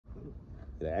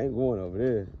I ain't going over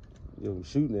there. You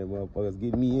shooting at motherfuckers,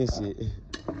 getting me in shit.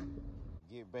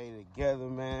 Get baby together,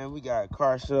 man. We got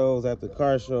car shows after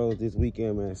car shows this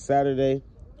weekend, man. Saturday,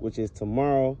 which is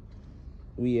tomorrow,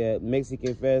 we at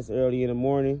Mexican Fest early in the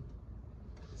morning.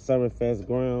 Summerfest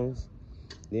grounds.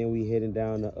 Then we heading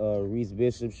down to Reese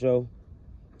Bishop show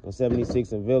on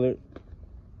 76 and Villard.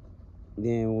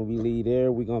 Then when we leave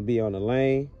there, we're gonna be on the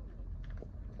lane.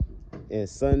 And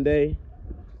Sunday,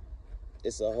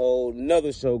 it's a whole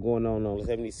nother show going on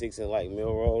 76 and like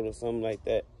Mill Road or something like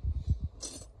that.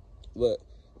 But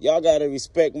y'all gotta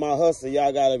respect my hustle.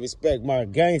 Y'all gotta respect my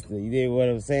gangster. You dig what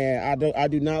I'm saying? I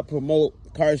do not promote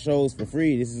car shows for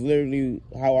free. This is literally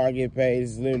how I get paid.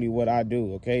 This is literally what I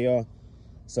do, okay, y'all?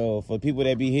 So for people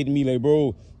that be hitting me like,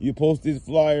 bro, you post this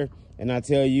flyer and I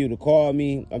tell you to call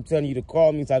me, I'm telling you to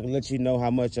call me so I can let you know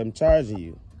how much I'm charging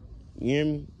you. You hear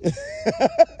me?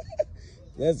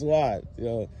 That's why. You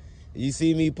know, you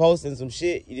see me posting some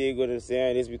shit, you didn't go to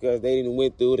saying it's because they didn't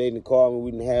went through, they didn't call me,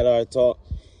 we didn't had our talk,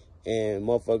 and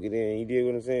motherfucker then, you did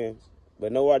what I'm saying?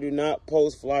 But no, I do not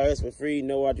post flyers for free.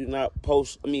 No, I do not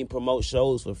promote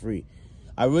shows for free.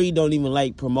 I really don't even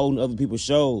like promoting other people's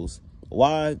shows.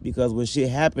 Why? Because when shit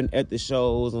happen at the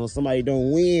shows and somebody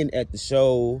don't win at the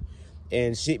show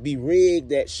and shit be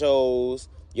rigged at shows,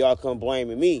 y'all come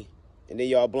blaming me. And then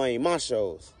y'all blame my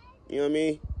shows. You know what I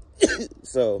mean?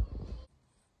 So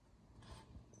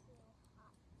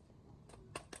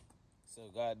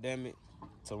goddamn it,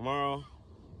 tomorrow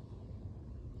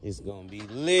it's gonna be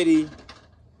litty.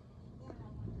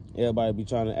 Everybody be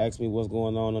trying to ask me what's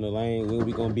going on the lane, when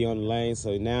we gonna be on the lane.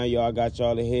 So now y'all got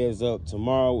y'all the heads up.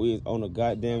 Tomorrow we is on the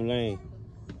goddamn lane.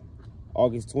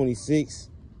 August 26th,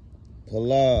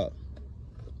 Palab,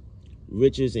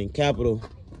 Richards and Capitol,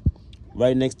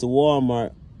 right next to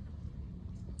Walmart.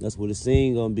 That's where the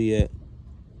scene gonna be at.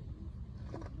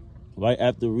 Right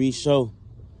after re-show.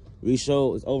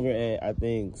 Re-show is over at, I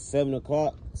think, 7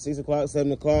 o'clock, 6 o'clock,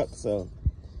 7 o'clock. So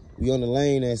we on the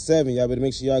lane at 7. Y'all better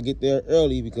make sure y'all get there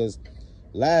early because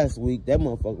last week that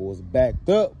motherfucker was backed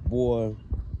up, boy.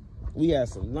 We had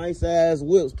some nice-ass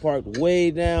whips parked way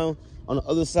down on the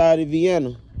other side of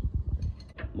Vienna.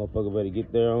 Motherfucker better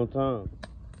get there on time.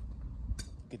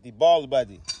 Get the balls,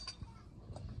 buddy.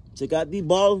 Check out the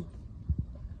ball.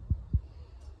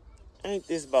 Ain't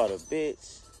this about a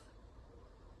bitch?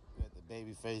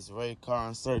 Babyface Ray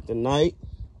concert tonight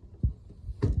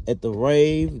at the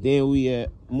rave. Then we at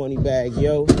Moneybag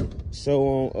Yo show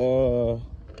on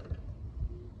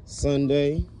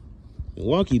Sunday.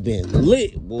 Milwaukee been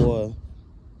lit, boy.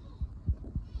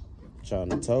 Trying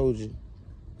to told you.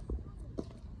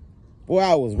 Boy,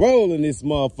 I was rolling this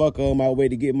motherfucker on my way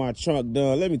to get my trunk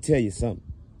done. Let me tell you something.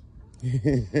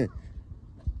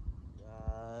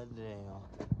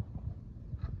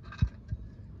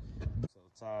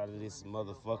 Tired of this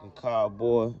motherfucking car,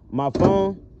 boy. My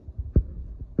phone? You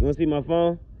wanna see my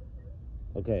phone?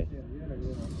 Okay.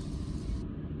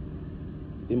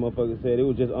 These motherfuckers said it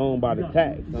was just owned by the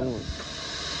tax.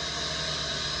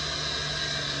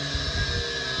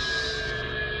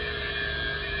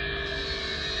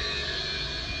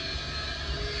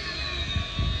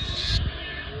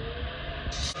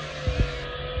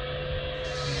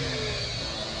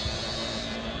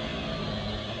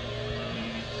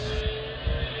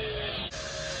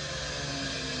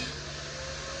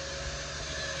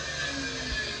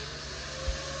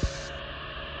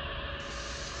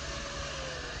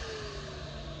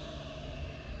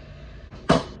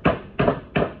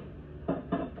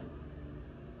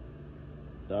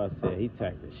 Dawg said he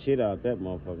tacked the shit out that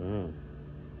motherfucker, huh?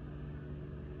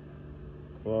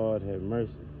 Lord have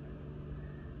mercy.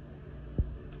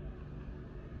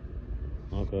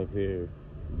 Walk up here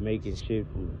making shit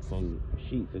from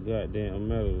sheets of goddamn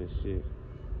metal and shit.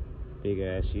 Big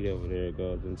ass sheet over there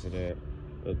goes into that.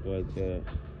 Look like that.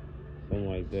 Something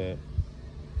like that.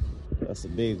 That's a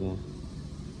big one.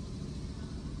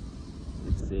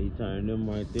 See, he turned them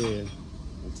right there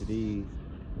into these.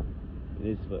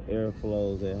 This is for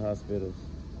airflows at hospitals.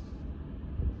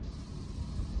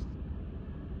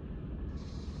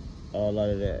 All out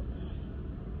of that.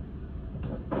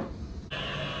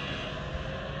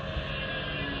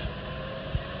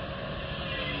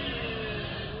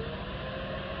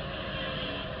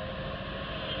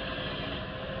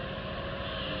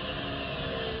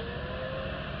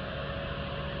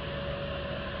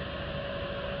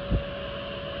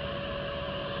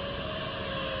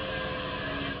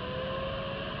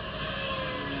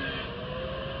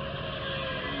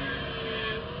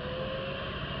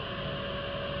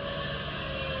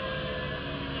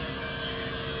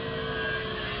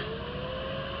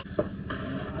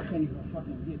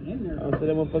 I said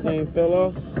that motherfucker ain't fell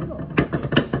off.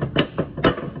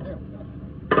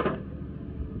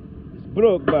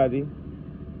 broke, buddy.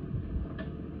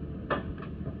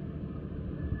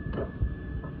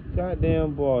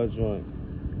 Goddamn ball joint.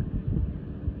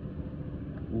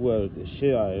 Welded the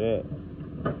shit out of that.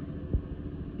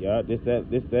 Yeah, this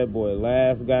that boy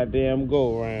last goddamn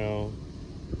go round.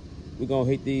 We gonna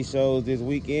hit these shows this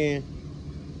weekend.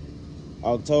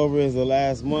 October is the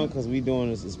last month because we doing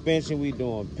the suspension, we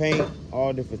doing paint,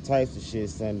 all different types of shit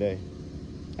Sunday.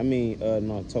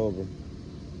 In October.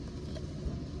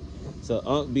 So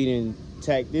Unc be done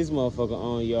tack this motherfucker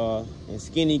on, y'all, and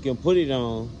Skinny can put it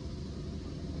on.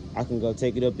 I can go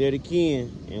take it up there to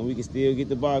Ken, and we can still get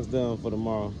the box done for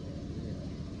tomorrow.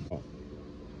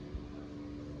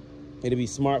 It'll be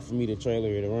smart for me to trailer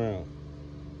it around.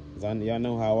 Y'all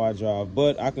know how I drive,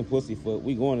 but I can pussyfoot.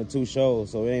 We going to 2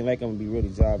 shows, so it ain't like I'm gonna be really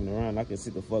driving around. I can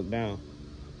sit the fuck down.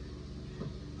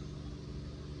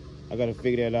 I gotta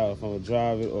figure that out if I'm gonna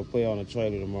drive it or play on a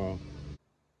trailer tomorrow.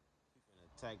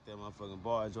 Attack that motherfucking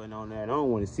bar joint on there. I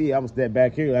don't want to see it. I'm gonna step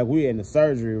back here like we in the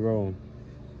surgery room.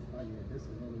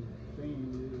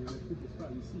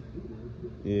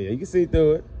 Yeah, you can see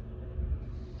through it.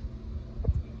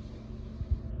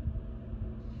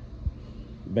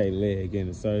 Bay leg in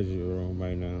the surgery room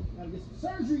right now. Gotta get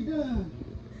some surgery done.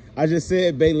 I just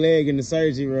said Bay leg in the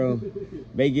surgery room.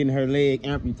 Bay getting her leg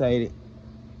amputated.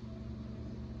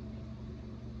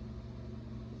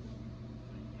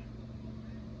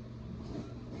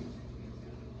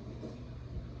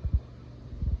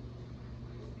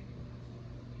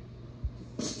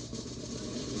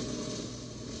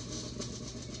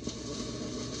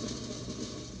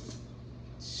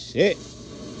 Shit.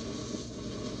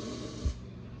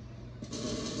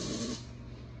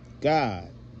 God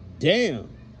damn.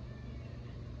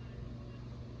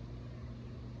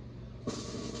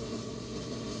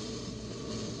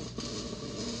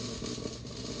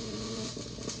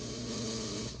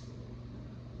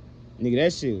 Nigga,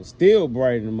 that shit was still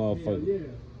bright in the motherfucker. Yeah.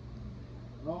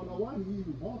 I don't know why you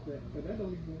even bought that, because that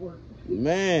don't even work.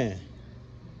 Man.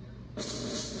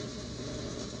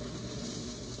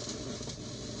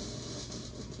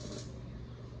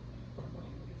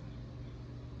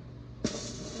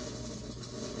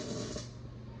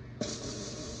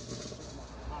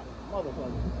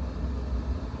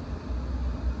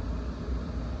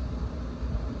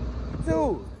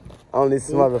 Dude, on this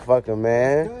motherfucker,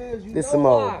 man. This some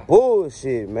other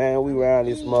bullshit, man. We around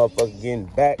this motherfucker getting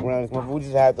back around this motherfucker. We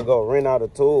just have to go rent out a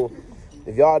tool.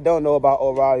 If y'all don't know about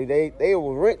O'Reilly, they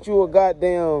will rent you a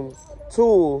goddamn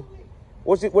tool.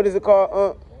 What is it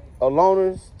called? A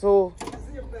loaner's tool.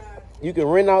 You can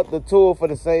rent out the tool for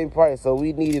the same price. So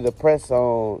we needed a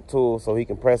press-on tool so he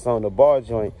can press on the bar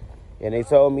joint. And they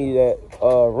told me that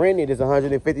rent it is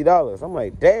 $150. I'm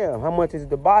like, damn, how much is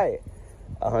it to buy it?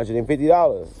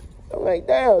 $150. I'm like,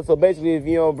 damn. So basically, if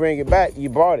you don't bring it back, you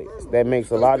bought it. That makes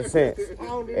a lot of sense.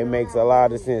 It makes a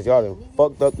lot of sense. Y'all done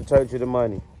fucked up the church of the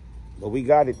money. But we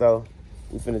got it, though.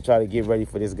 We finna try to get ready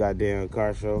for this goddamn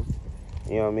car show.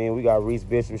 You know what I mean? We got Reese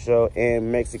Bishop show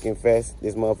and Mexican Fest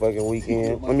this motherfucking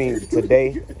weekend.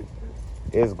 Today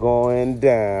is going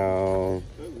down.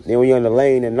 Then we on the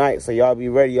lane at night, so y'all be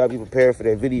ready. Y'all be prepared for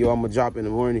that video I'm gonna drop in the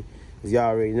morning. Cause y'all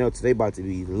already know today about to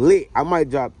be lit. I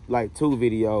might drop like 2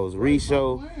 videos, Reese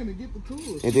show,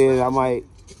 and then I might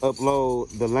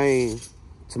upload the lane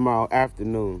tomorrow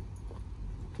afternoon.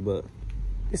 But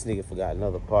this nigga forgot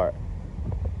another part.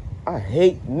 I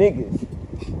hate niggas.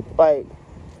 Like,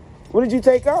 what did you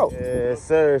take out? Yes,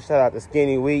 sir. Shout out to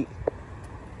Skinny Wheat.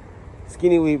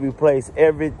 Skinny Wheat replaced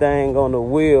everything on the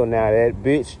wheel now. That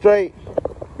bitch straight.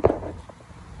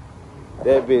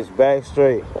 That bitch back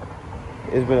straight.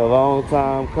 It's been a long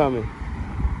time coming.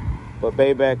 But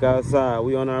Bay back outside.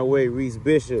 We on our way, Reese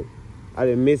Bishop. I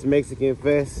didn't miss Mexican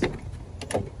Fest.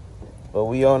 But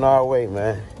we on our way,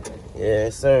 man.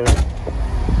 Yes, sir.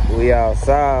 We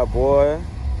outside, boy.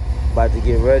 About to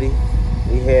get ready.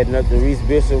 We heading up to Reese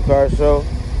Bishop car show.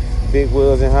 Big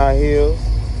wheels and high heels.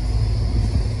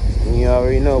 And you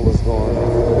already know what's going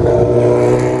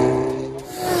on.